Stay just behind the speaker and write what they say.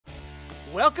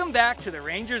Welcome back to the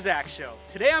Ranger Zak Show.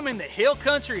 Today I'm in the hill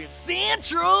country of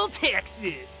Central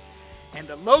Texas, and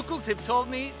the locals have told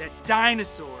me that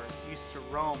dinosaurs used to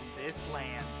roam this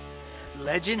land.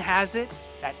 Legend has it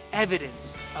that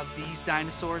evidence of these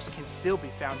dinosaurs can still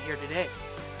be found here today.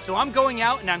 So I'm going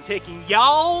out and I'm taking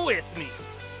y'all with me.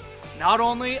 Not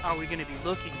only are we going to be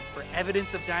looking for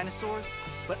evidence of dinosaurs,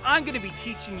 but I'm going to be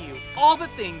teaching you all the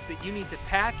things that you need to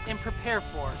pack and prepare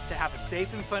for to have a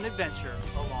safe and fun adventure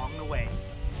along the way.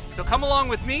 So come along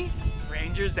with me,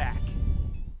 Ranger Zak.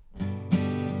 Did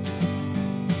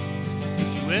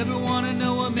you ever want to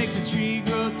know what makes a tree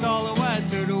grow tall? A white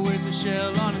turtle wears a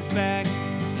shell on its back.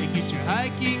 To get your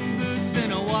hiking boots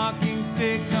and a walking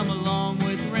stick, come along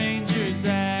with Ranger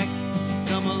Zak.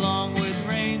 Come along with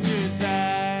Ranger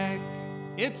Zak.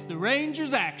 It's the Ranger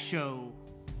Zak Show.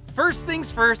 First things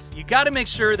first, you got to make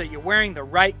sure that you're wearing the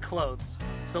right clothes.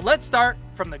 So let's start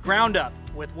from the ground up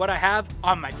with what I have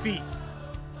on my feet.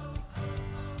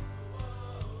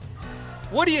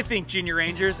 What do you think, Junior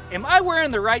Rangers? Am I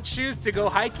wearing the right shoes to go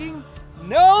hiking?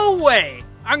 No way!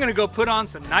 I'm gonna go put on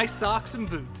some nice socks and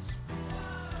boots.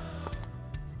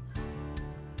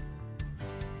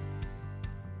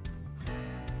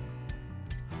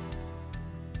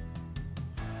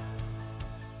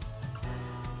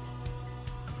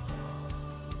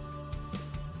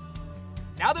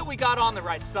 Now that we got on the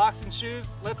right socks and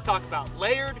shoes, let's talk about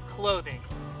layered clothing.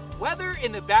 Weather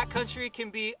in the backcountry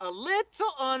can be a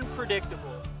little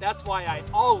unpredictable. That's why I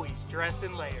always dress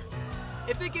in layers.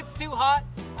 If it gets too hot,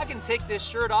 I can take this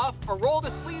shirt off or roll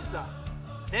the sleeves up.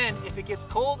 Then if it gets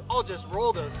cold, I'll just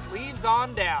roll those sleeves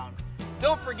on down.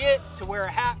 Don't forget to wear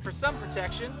a hat for sun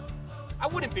protection. I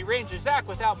wouldn't be Ranger Zak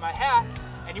without my hat,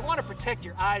 and you want to protect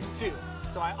your eyes too.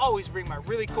 So I always bring my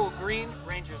really cool green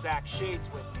Ranger Zak shades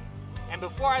with me. And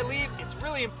before I leave, it's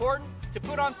really important to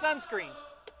put on sunscreen,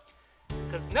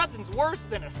 because nothing's worse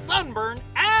than a sunburn.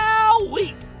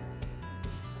 Ow-wee!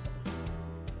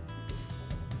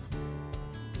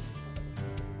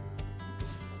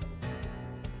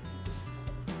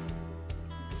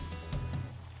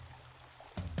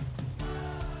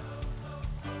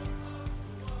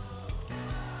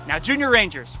 Now, Junior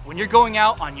Rangers, when you're going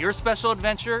out on your special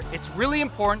adventure, it's really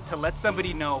important to let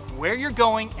somebody know where you're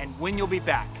going and when you'll be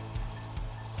back.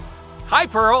 Hi,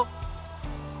 Pearl.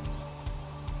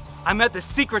 I'm at the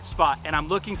secret spot and I'm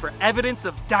looking for evidence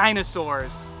of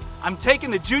dinosaurs. I'm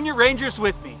taking the Junior Rangers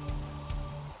with me.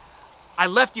 I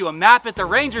left you a map at the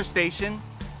ranger station.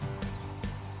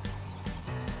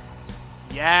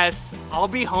 Yes, I'll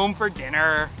be home for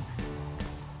dinner.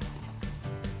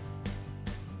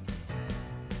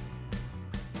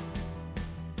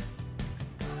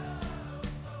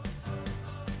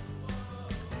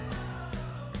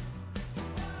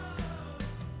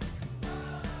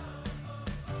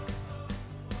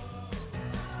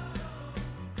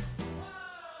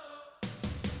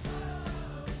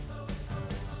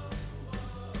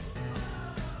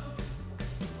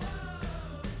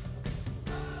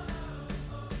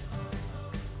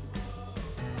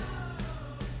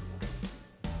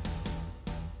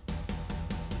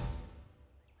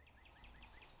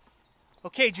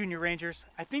 Okay, Junior Rangers,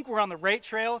 I think we're on the right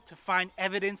trail to find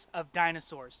evidence of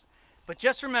dinosaurs. But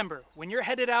just remember, when you're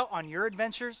headed out on your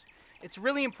adventures, it's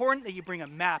really important that you bring a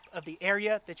map of the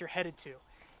area that you're headed to.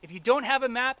 If you don't have a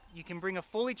map, you can bring a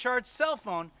fully charged cell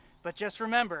phone, but just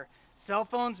remember, cell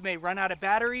phones may run out of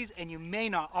batteries and you may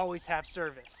not always have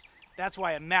service. That's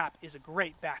why a map is a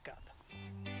great backup.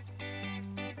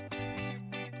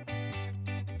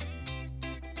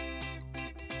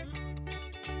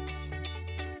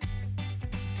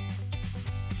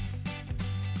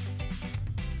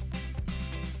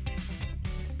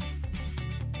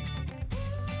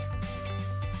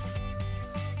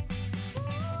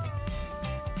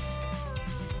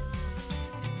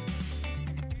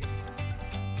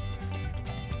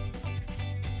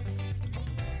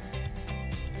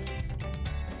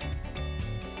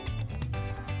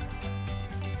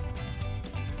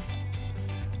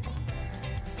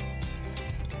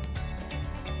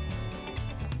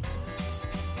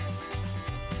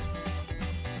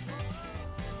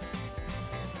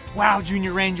 Wow,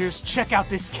 Junior Rangers, check out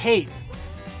this cave.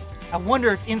 I wonder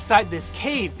if inside this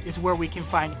cave is where we can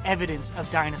find evidence of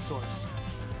dinosaurs.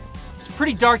 It's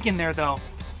pretty dark in there though.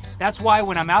 That's why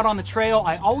when I'm out on the trail,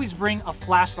 I always bring a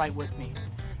flashlight with me.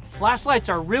 Flashlights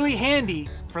are really handy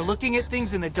for looking at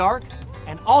things in the dark,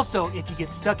 and also if you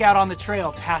get stuck out on the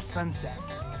trail past sunset.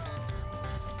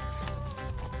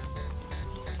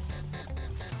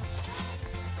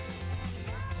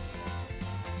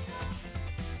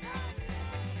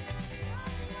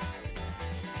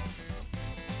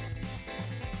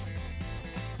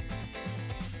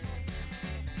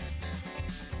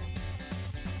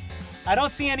 I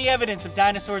don't see any evidence of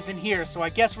dinosaurs in here, so I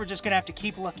guess we're just gonna have to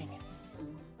keep looking.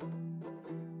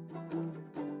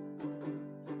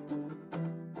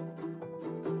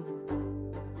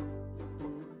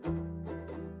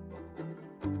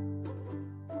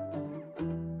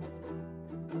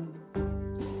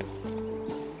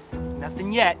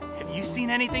 Nothing yet. Have you seen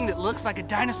anything that looks like a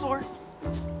dinosaur?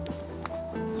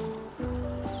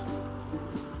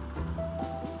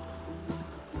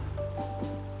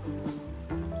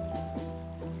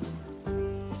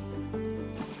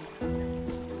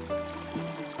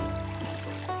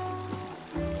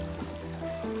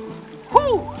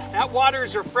 Whew! That water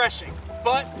is refreshing,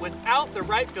 but without the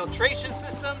right filtration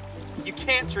system, you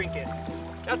can't drink it.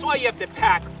 That's why you have to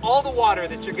pack all the water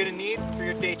that you're gonna need for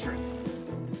your day trip.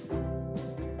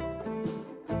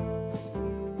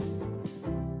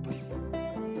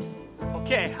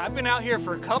 Okay, I've been out here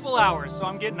for a couple hours, so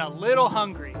I'm getting a little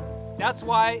hungry. That's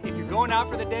why, if you're going out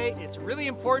for the day, it's really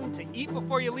important to eat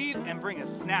before you leave and bring a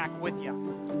snack with you.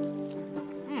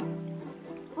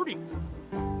 Pretty.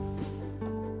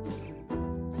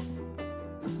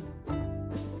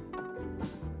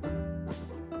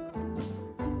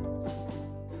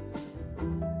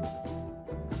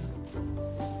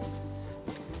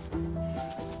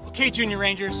 Okay, Junior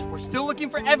Rangers, we're still looking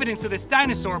for evidence of this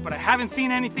dinosaur, but I haven't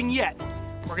seen anything yet.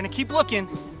 We're gonna keep looking.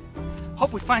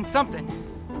 Hope we find something.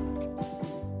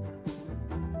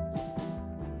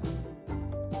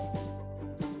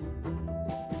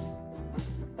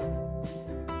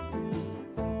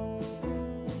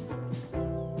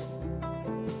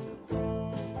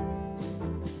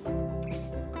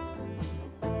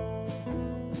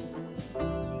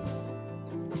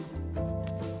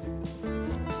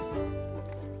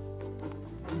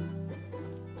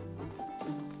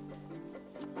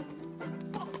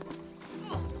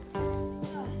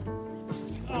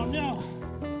 Oh no.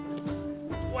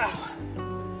 Wow.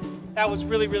 That was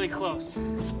really, really close.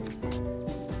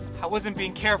 I wasn't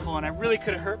being careful and I really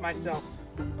could have hurt myself.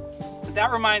 But that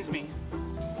reminds me,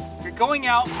 if you're going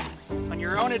out on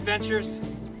your own adventures,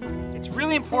 it's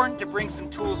really important to bring some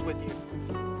tools with you.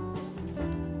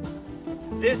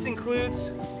 This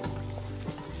includes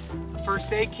a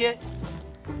first aid kit,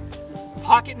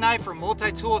 pocket knife or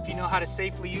multi-tool if you know how to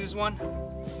safely use one,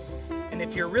 and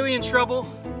if you're really in trouble,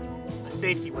 a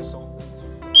safety whistle.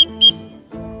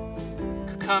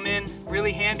 Could come in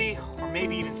really handy or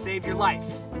maybe even save your life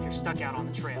if you're stuck out on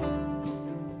the trail.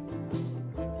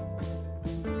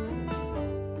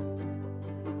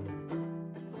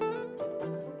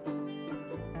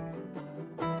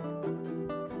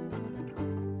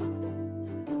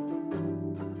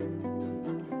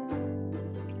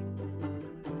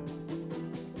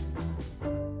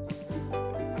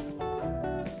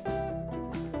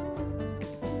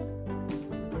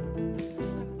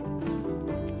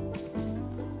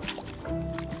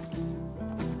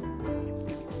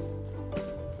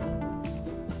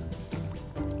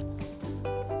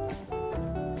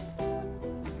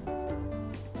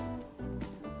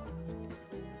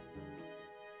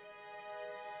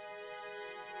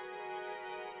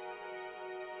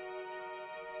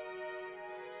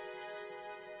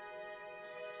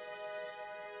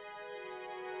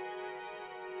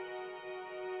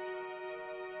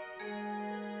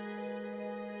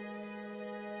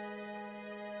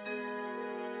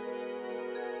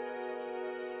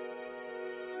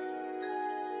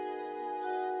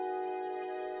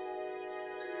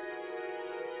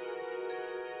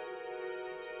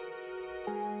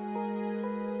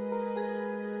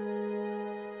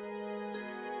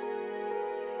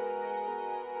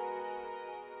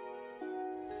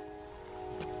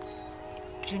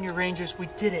 Junior Rangers, we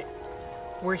did it.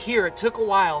 We're here. It took a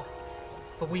while,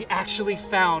 but we actually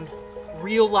found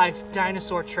real-life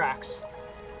dinosaur tracks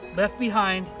left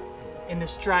behind in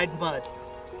this dried mud.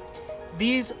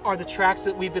 These are the tracks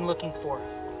that we've been looking for.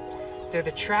 They're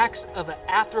the tracks of an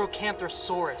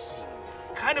Acanthosaurus,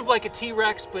 kind of like a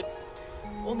T-Rex, but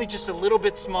only just a little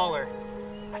bit smaller.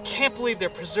 I can't believe they're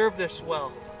preserved this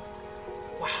well.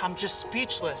 Wow, I'm just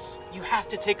speechless. You have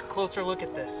to take a closer look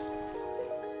at this.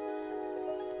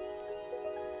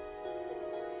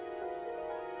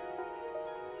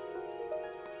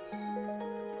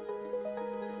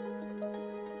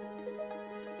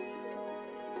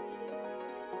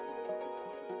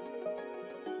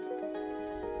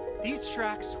 These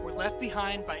tracks were left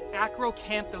behind by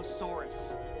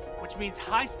Acanthosaurus, which means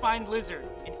high-spined lizard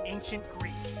in ancient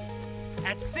Greek.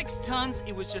 At 6 tons,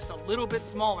 it was just a little bit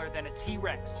smaller than a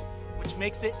T-Rex, which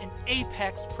makes it an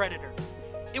apex predator.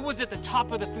 It was at the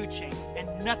top of the food chain,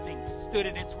 and nothing stood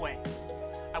in its way.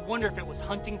 I wonder if it was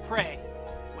hunting prey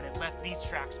when it left these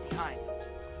tracks behind.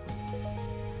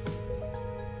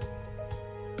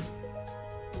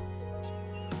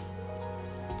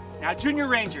 Now, Junior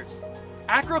Rangers,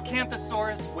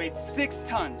 Acrocanthosaurus weighed 6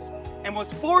 tons and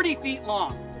was 40 feet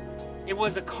long. It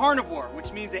was a carnivore,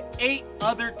 which means it ate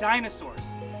other dinosaurs.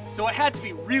 So it had to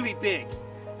be really big.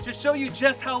 To show you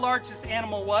just how large this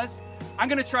animal was, I'm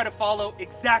gonna try to follow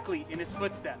exactly in his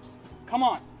footsteps. Come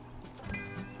on.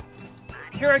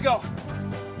 Here I go.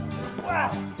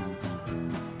 Wow.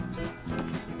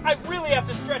 I really have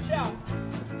to stretch out.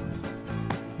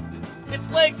 Its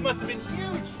legs must have been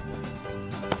huge.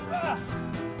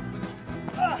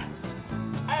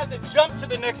 I have to jump to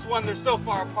the next one, they're so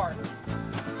far apart.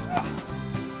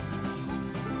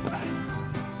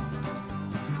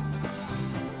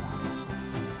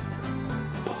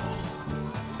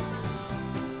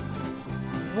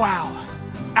 Wow,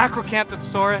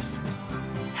 Acrocanthosaurus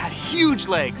had huge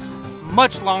legs,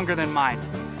 much longer than mine.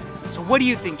 So what do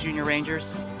you think, Junior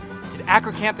Rangers? Did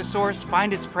Acrocanthosaurus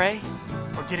find its prey,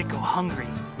 or did it go hungry?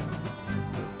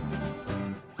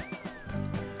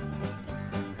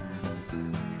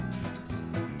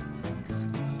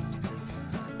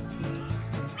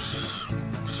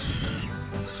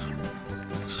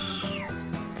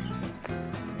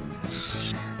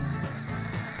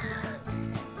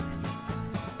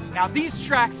 Now these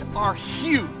tracks are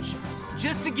huge.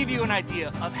 Just to give you an idea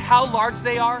of how large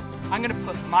they are, I'm gonna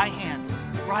put my hand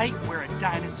right where a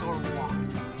dinosaur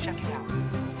walked. Check it out.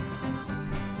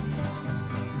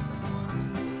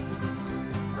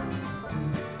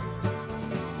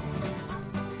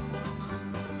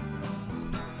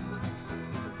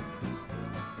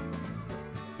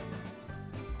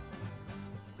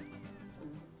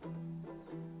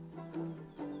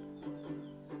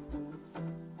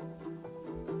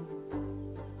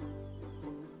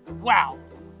 Wow,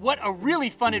 what a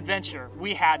really fun adventure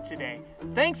we had today.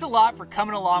 Thanks a lot for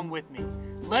coming along with me.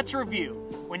 Let's review.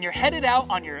 When you're headed out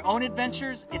on your own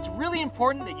adventures, it's really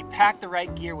important that you pack the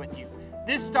right gear with you.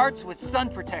 This starts with sun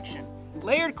protection,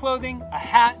 layered clothing, a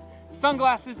hat,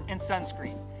 sunglasses, and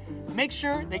sunscreen. Make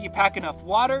sure that you pack enough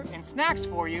water and snacks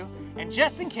for you, and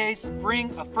just in case,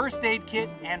 bring a first aid kit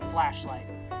and flashlight.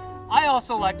 I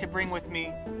also like to bring with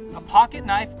me a pocket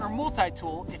knife or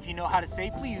multi-tool if you know how to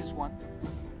safely use one,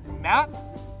 map,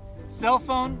 cell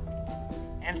phone,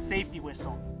 and safety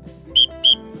whistle.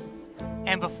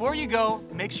 And before you go,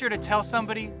 make sure to tell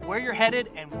somebody where you're headed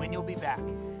and when you'll be back.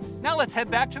 Now let's head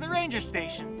back to the ranger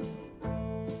station.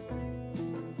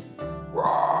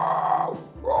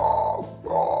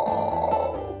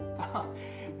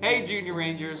 Hey Junior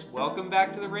Rangers, welcome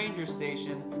back to the ranger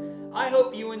station. I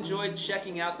hope you enjoyed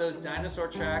checking out those dinosaur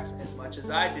tracks as much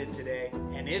as I did today.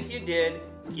 And if you did,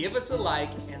 give us a like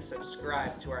and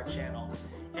subscribe to our channel.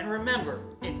 And remember,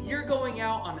 if you're going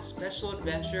out on a special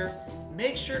adventure,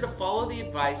 make sure to follow the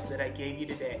advice that I gave you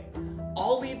today.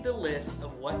 I'll leave the list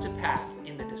of what to pack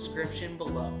in the description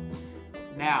below.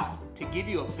 Now, to give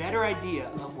you a better idea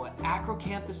of what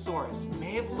Acrocanthosaurus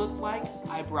may have looked like,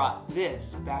 I brought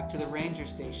this back to the ranger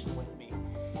station with me.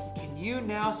 Can you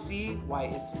now see why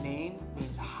its name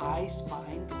means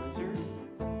high-spined lizard?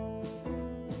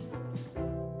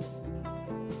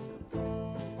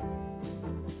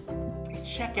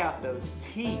 Check out those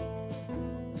teeth.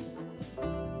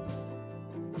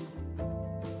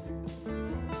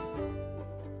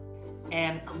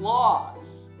 And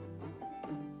claws.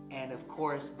 And of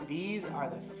course, these are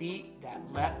the feet that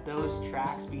left those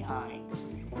tracks behind.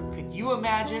 Could you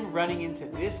imagine running into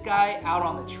this guy out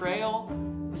on the trail?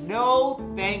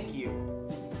 No, thank you.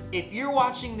 If you're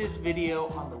watching this video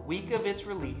on the week of its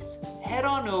release, head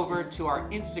on over to our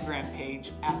Instagram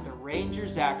page at the Ranger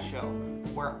Zak Show,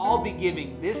 where I'll be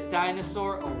giving this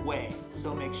dinosaur away,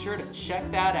 so make sure to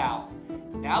check that out.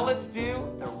 Now let's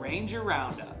do the Ranger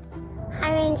Roundup.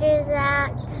 Hi Ranger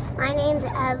Zak, my name's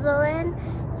Evelyn.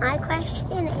 My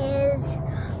question is,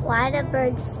 why do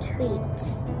birds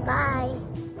tweet? Bye.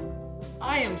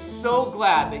 I am so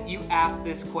glad that you asked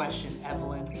this question,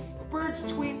 Evelyn. Birds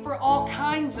tweet for all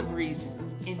kinds of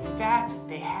reasons. In fact,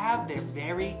 they have their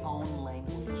very own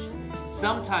language.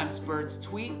 Sometimes birds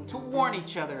tweet to warn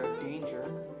each other of danger.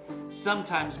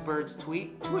 Sometimes birds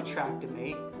tweet to attract a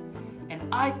mate. And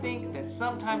I think that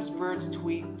sometimes birds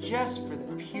tweet just for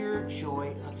the pure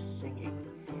joy of singing.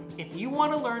 If you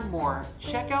want to learn more,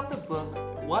 check out the book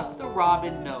What the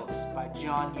Robin Knows by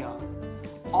John Young.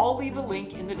 I'll leave a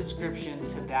link in the description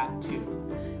to that too.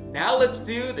 Now let's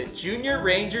do the Junior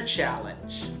Ranger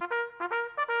Challenge.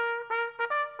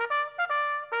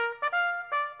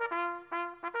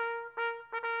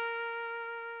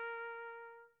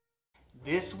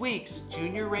 This week's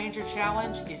Junior Ranger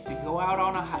Challenge is to go out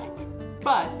on a hike,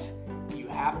 but you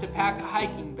have to pack a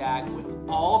hiking bag with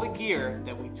all the gear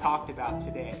that we talked about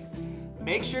today.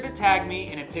 Make sure to tag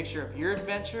me in a picture of your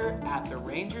adventure at the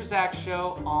Ranger Zak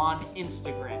Show on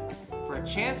Instagram for a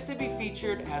chance to be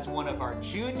featured as one of our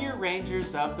Junior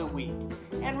Rangers of the Week.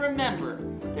 And remember,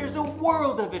 there's a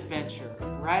world of adventure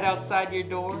right outside your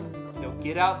door, so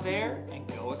get out there and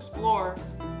go explore.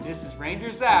 This is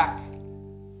Ranger Zak,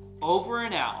 over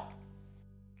and out.